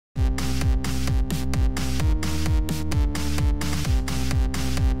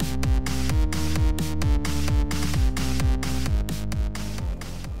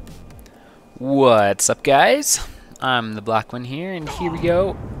What's up, guys? I'm the black one here, and here we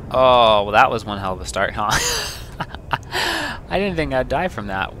go. Oh, well, that was one hell of a start, huh? I didn't think I'd die from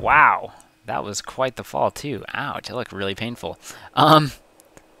that. Wow, that was quite the fall too. Ouch, it looked really painful.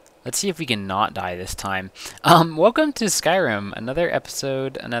 Let's see if we can not die this time. Welcome to Skyrim. Another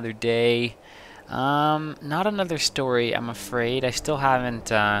episode, another day. Not another story, I'm afraid. I still haven't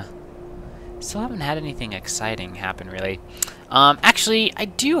had anything exciting happen, really. Actually, I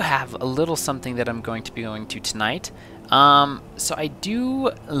do have a little something that I'm going to be going to tonight. So I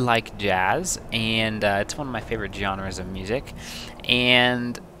do like jazz, and it's one of my favorite genres of music.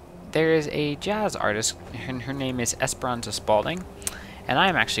 And there is a jazz artist, and her name is Esperanza Spalding. And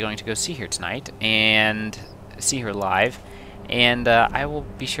I'm actually going to go see her tonight, and see her live. And I will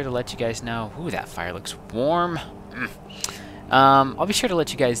be sure to let you guys know. Ooh, that fire looks warm. I'll be sure to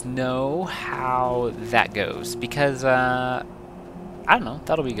let you guys know how that goes, because I don't know,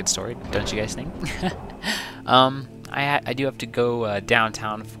 that'll be a good story, don't you guys think? I do have to go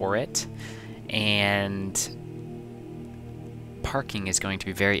downtown for it, and parking is going to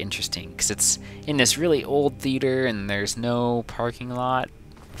be very interesting because it's in this really old theater and there's no parking lot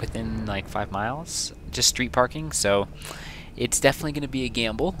within like 5 miles, just street parking, so it's definitely going to be a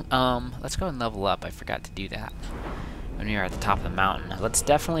gamble. Let's go and level up. I forgot to do that when we were at the top of the mountain. Let's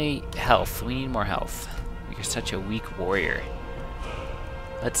definitely health. We need more health. You're such a weak warrior.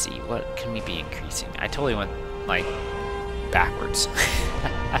 Let's see, what can we be increasing? I totally went like backwards.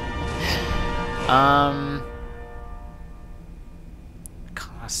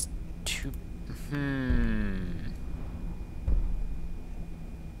 Cost 2.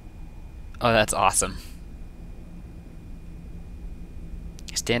 Oh, that's awesome.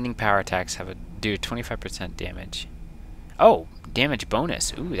 Standing power attacks do 25% damage. Oh, damage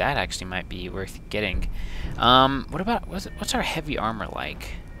bonus. Ooh, that actually might be worth getting. What about what's our heavy armor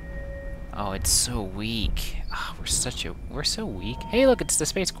like? Oh, it's so weak. Oh, we're so weak. Hey, look, it's the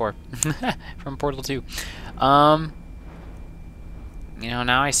Space Corps from Portal 2. You know,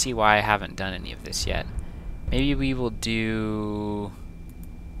 now I see why I haven't done any of this yet. Maybe we will do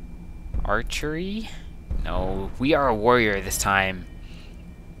archery? No, we are a warrior this time.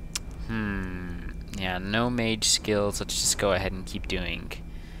 Yeah, no mage skills. Let's just go ahead and keep doing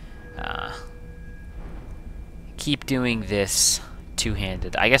this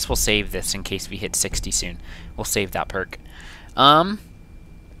two-handed. I guess we'll save this in case we hit 60 soon. We'll save that perk. Where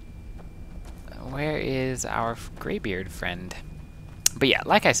is our graybeard friend? But yeah,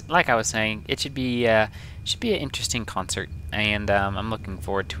 like I was saying, it should be an interesting concert, and I'm looking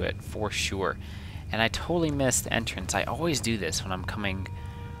forward to it for sure. And I totally missed the entrance. I always do this when I'm coming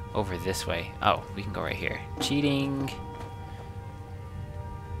over this way. Oh, we can go right here. Cheating.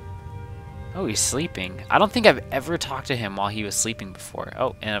 Oh, he's sleeping. I don't think I've ever talked to him while he was sleeping before.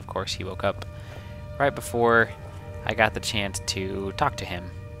 Oh, and of course he woke up right before I got the chance to talk to him.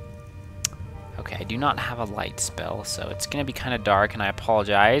 Okay, I do not have a light spell, so it's gonna be kind of dark, and I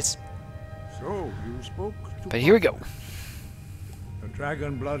apologize. So, you spoke to But here we go. The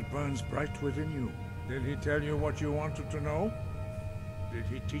dragon blood burns bright within you. Did he tell you what you wanted to know? Did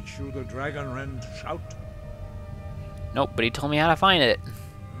he teach you the dragon rend shout? Nope, but he told me how to find it.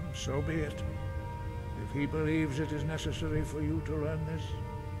 So be it. If he believes it is necessary for you to learn this,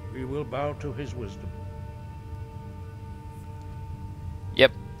 we will bow to his wisdom.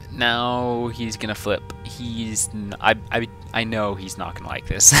 Yep. Now he's gonna flip. I know he's not gonna like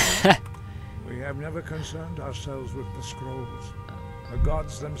this. We have never concerned ourselves with the scrolls. The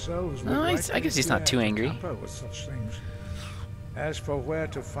gods themselves would I guess he's not too angry. tamper with such things. As for where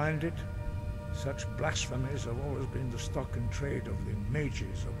to find it, such blasphemies have always been the stock and trade of the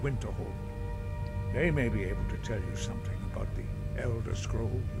mages of Winterhold. They may be able to tell you something about the Elder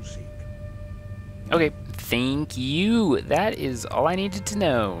Scroll you seek. Okay, thank you. That is all I needed to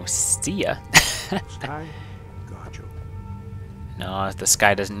know. See ya. Sky, guard you. No, the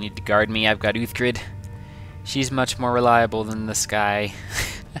sky doesn't need to guard me. I've got Uthgrid. She's much more reliable than the sky.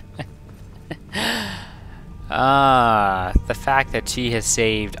 The fact that she has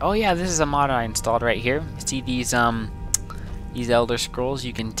saved. Oh yeah, this is a mod I installed right here. See these Elder Scrolls?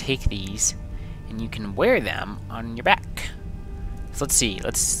 You can take these and you can wear them on your back. So let's see.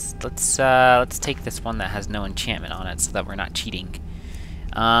 Let's take this one that has no enchantment on it, so that we're not cheating.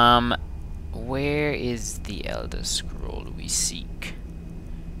 Where is the Elder Scroll we seek?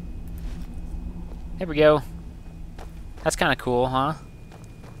 There we go. That's kind of cool, huh?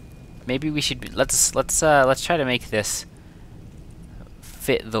 Maybe we should let's try to make this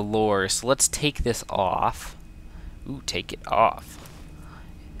fit the lore. So let's take this off. Ooh, take it off.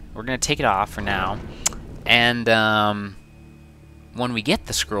 We're gonna take it off for now, and when we get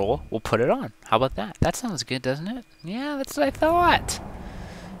the scroll, we'll put it on. How about that? That sounds good, doesn't it? Yeah, that's what I thought.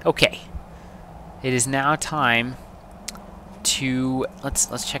 Okay. It is now time to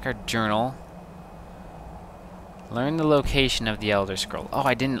let's check our journal. Learn the location of the Elder Scroll. Oh,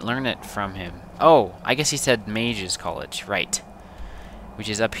 I didn't learn it from him. Oh, I guess he said Mage's College, right? Which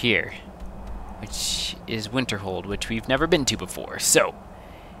is up here, which is Winterhold, which we've never been to before. So,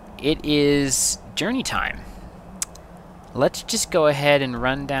 it is journey time. Let's just go ahead and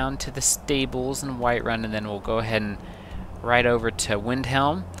run down to the stables in Whiterun, and then we'll go ahead and ride over to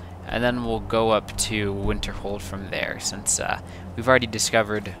Windhelm, and then we'll go up to Winterhold from there, since we've already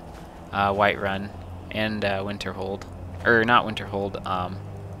discovered Whiterun and Winterhold. Or, not Winterhold,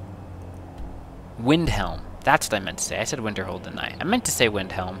 Windhelm. That's what I meant to say. I said Winterhold, didn't I? I meant to say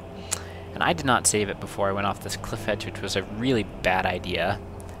Windhelm. And I did not save it before I went off this cliff edge, which was a really bad idea.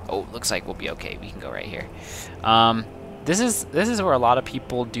 Oh, looks like we'll be okay. We can go right here. This is where a lot of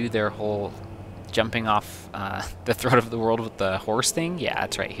people do their whole jumping off the throat of the world with the horse thing. Yeah,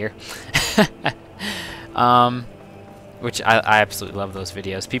 that's right here. Which I absolutely love those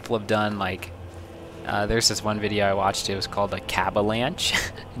videos. People have done like there's this one video I watched. It was called a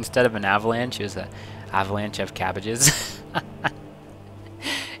cabalanche. Instead of an avalanche, it was an avalanche of cabbages.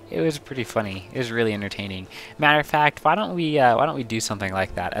 It was pretty funny. It was really entertaining. Matter of fact, why don't we do something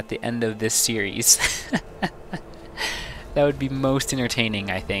like that at the end of this series? That would be most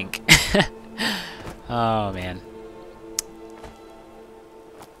entertaining, I think. Oh man.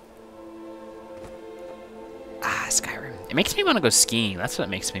 Ah, Skyrim. It makes me want to go skiing. That's what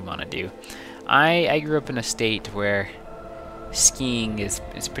it makes me want to do. I grew up in a state where skiing is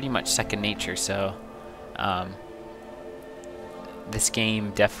pretty much second nature, so this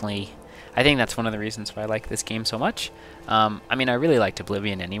game definitely, I think that's one of the reasons why I like this game so much. I mean, I really liked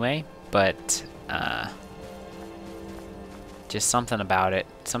Oblivion anyway, but just something about it,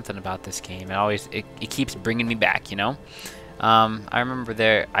 something about this game, it keeps bringing me back, you know? I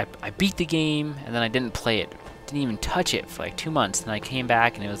remember I beat the game, and then I didn't play it, didn't even touch it for like 2 months, and I came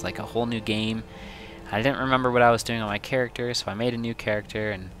back, and it was like a whole new game. I didn't remember what I was doing on my character, so I made a new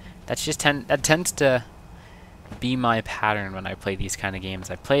character, and that tends to be my pattern when I play these kind of games.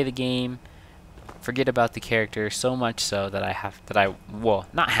 I play the game, forget about the character so much so that well,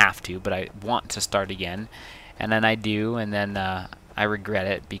 not have to, but I want to start again, and then I do, and then I regret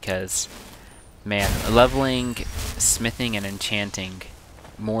it because, man, leveling, smithing, and enchanting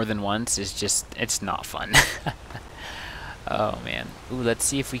more than once is just, it's not fun. Oh man. Ooh, let's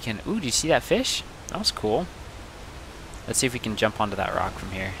see if we can, ooh, do you see that fish? That was cool. Let's see if we can jump onto that rock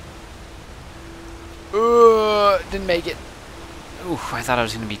from here. Ooh, didn't make it. Ooh, I thought I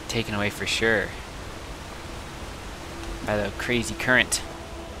was going to be taken away for sure by the crazy current.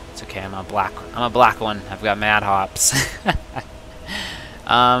 It's okay, I'm a black one. I've got mad hops.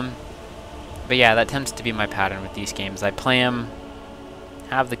 But yeah, that tends to be my pattern with these games. I play them,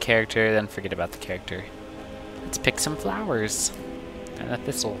 have the character, then forget about the character. Let's pick some flowers. And a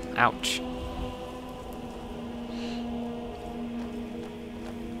thistle. Ouch.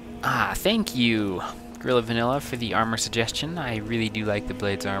 Ah, thank you, Gorilla Vanilla, for the armor suggestion. I really do like the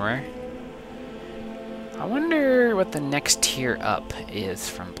Blade's armor. I wonder what the next tier up is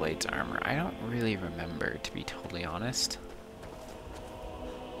from Blade's armor. I don't really remember, to be totally honest.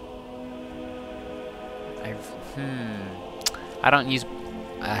 I don't use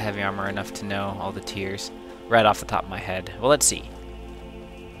heavy armor enough to know all the tiers right off the top of my head. Well, let's see.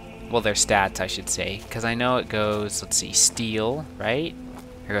 Well, their stats, I should say, because I know it goes, let's see, steel, right?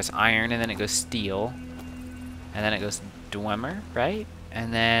 Here goes iron, and then it goes steel, and then it goes Dwemer, right?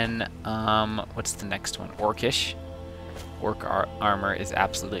 And then, what's the next one? Orcish. Orc armor is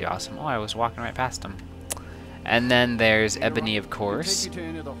absolutely awesome. Oh, I was walking right past him. And then there's ebony, of course.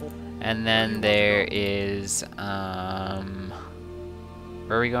 And then there is, where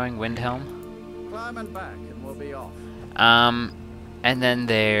are we going? Windhelm? Climb and back, and we'll be off. And then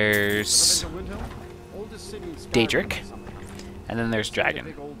there's Daedric. And then there's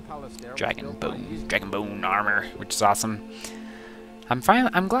Dragon Bone armor, which is awesome.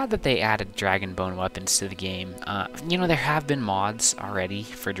 I'm glad that they added Dragon Bone weapons to the game. You know, there have been mods already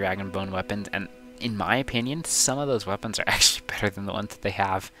for Dragon Bone weapons, and in my opinion, some of those weapons are actually better than the ones that they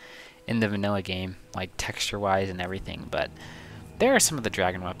have in the vanilla game, like texture-wise and everything. But there are some of the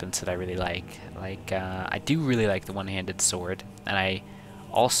dragon weapons that I really like. Like, I do really like the one-handed sword, and I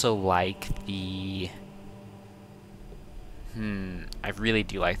also like the... I really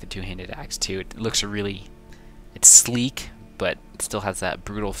do like the two-handed axe too. It looks really... It's sleek, but it still has that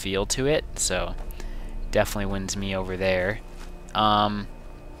brutal feel to it, so definitely wins me over there.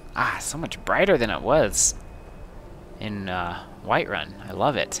 So much brighter than it was in Whiterun. I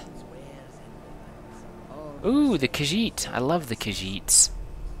love it. Ooh, the Khajiit. I love the Khajiits.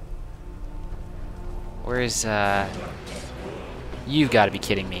 Where's, You've got to be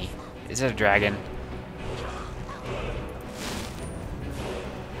kidding me. Is that a dragon?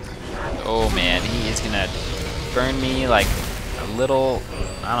 Oh man, he is gonna burn me like a little,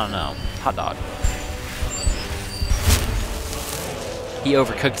 I don't know, hot dog. He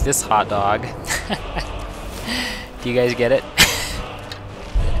overcooked this hot dog. Do you guys get it?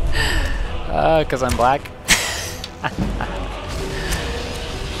 'Cause I'm black.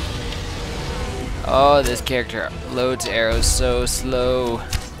 Oh, this character loads arrows so slow.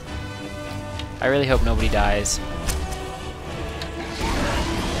 I really hope nobody dies.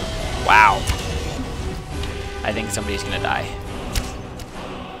 Wow. I think somebody's gonna die.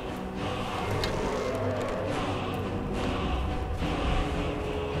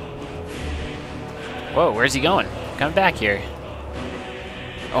 Whoa, where's he going? Coming back here.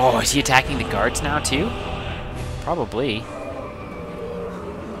 Oh, is he attacking the guards now too? Probably.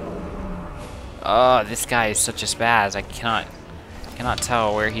 Oh, this guy is such a spaz. I cannot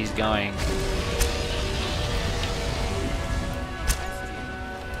tell where he's going.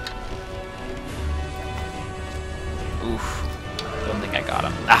 Oof. Don't think I got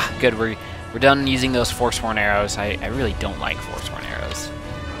him. Ah, good. We're done using those Forsworn arrows. I really don't like Forsworn arrows.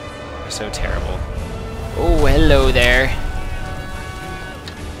 They're so terrible. Oh, hello there.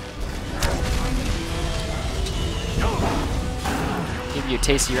 Give you a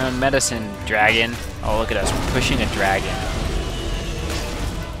taste of your own medicine, dragon. Oh, look at us. We're pushing a dragon.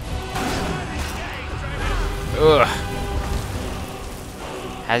 Ugh.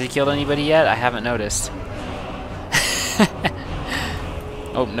 Has he killed anybody yet? I haven't noticed.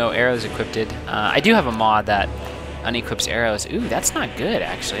 Oh, no, arrows equipped. I do have a mod that unequips arrows. Ooh, that's not good,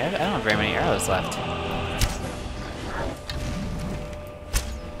 actually. I don't have very many arrows left.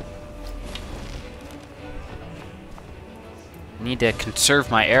 I need to conserve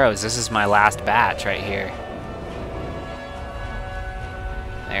my arrows. This is my last batch right here.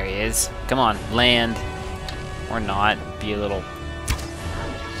 There he is. Come on, land. Or not. Be a little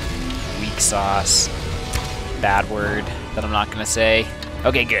weak sauce. Bad word that I'm not going to say.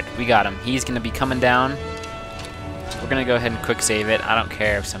 Okay, good. We got him. He's going to be coming down. We're going to go ahead and quick save it. I don't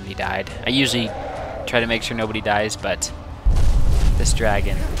care if somebody died. I usually try to make sure nobody dies, but this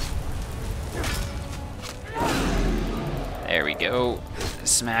dragon. There we go.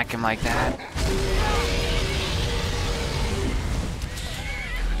 Smack him like that.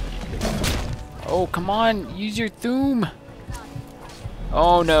 Oh, come on. Use your Thoom.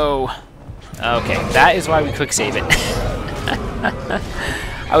 Oh, no. Okay, that is why we quick save it.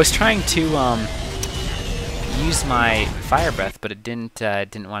 I was trying to use my fire breath, but it didn't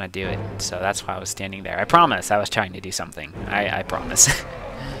want to do it. So that's why I was standing there. I promise I was trying to do something. I promise.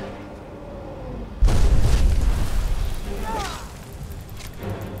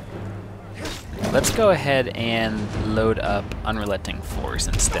 Let's go ahead and load up Unrelenting Force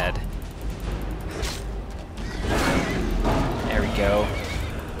instead. There we go.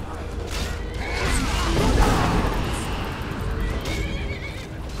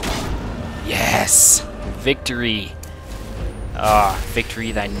 Yes! Victory! Ah,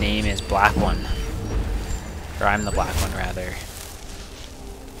 victory, thy name is Black One. Or I'm the Black One, rather.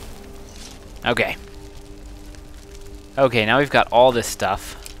 Okay. Okay, now we've got all this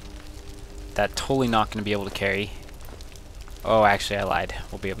stuff that totally not going to be able to carry. Oh, actually, I lied.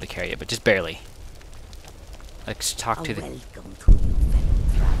 We'll be able to carry it, but just barely. Let's talk to the...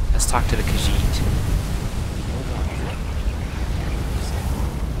 Let's talk to the Khajiit.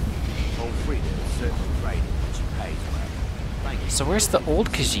 So where's the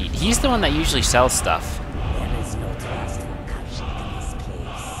old Khajiit? He's the one that usually sells stuff.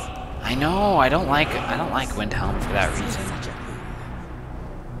 I know. I don't like Windhelm for that reason.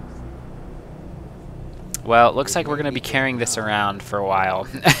 Well, it looks like we're gonna be carrying this around for a while.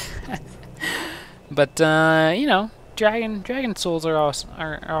 But you know, dragon souls are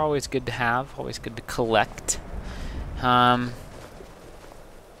always good to have, always good to collect. I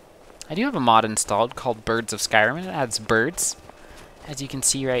do have a mod installed called Birds of Skyrim, and it adds birds. As you can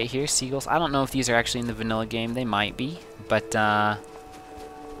see right here, seagulls. I don't know if these are actually in the vanilla game. They might be, but that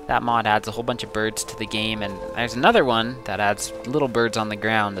mod adds a whole bunch of birds to the game, and there's another one that adds little birds on the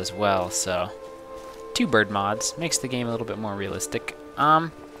ground as well. So 2 bird mods makes the game a little bit more realistic.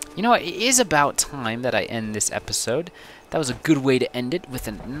 You know what? It is about time that I end this episode. That was a good way to end it with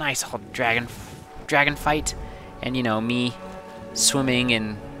a nice whole dragon fight, and you know, me swimming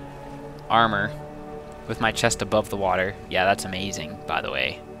in armor with my chest above the water. Yeah, that's amazing, by the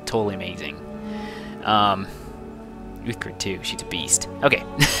way. Totally amazing. Uthgard too. She's a beast. Okay.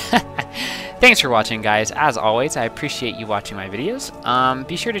 Thanks for watching, guys. As always, I appreciate you watching my videos.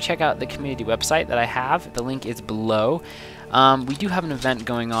 Be sure to check out the community website that I have. The link is below. We do have an event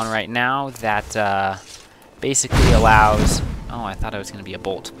going on right now that basically allows... Oh, I thought it was going to be a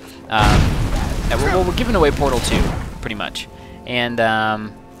bolt. We're giving away Portal 2, pretty much. And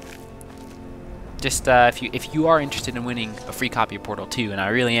just if you are interested in winning a free copy of Portal 2, and I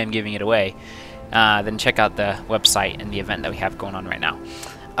really am giving it away, then check out the website and the event that we have going on right now.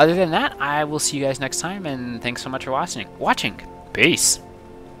 Other than that, I will see you guys next time, and thanks so much for watching. Peace!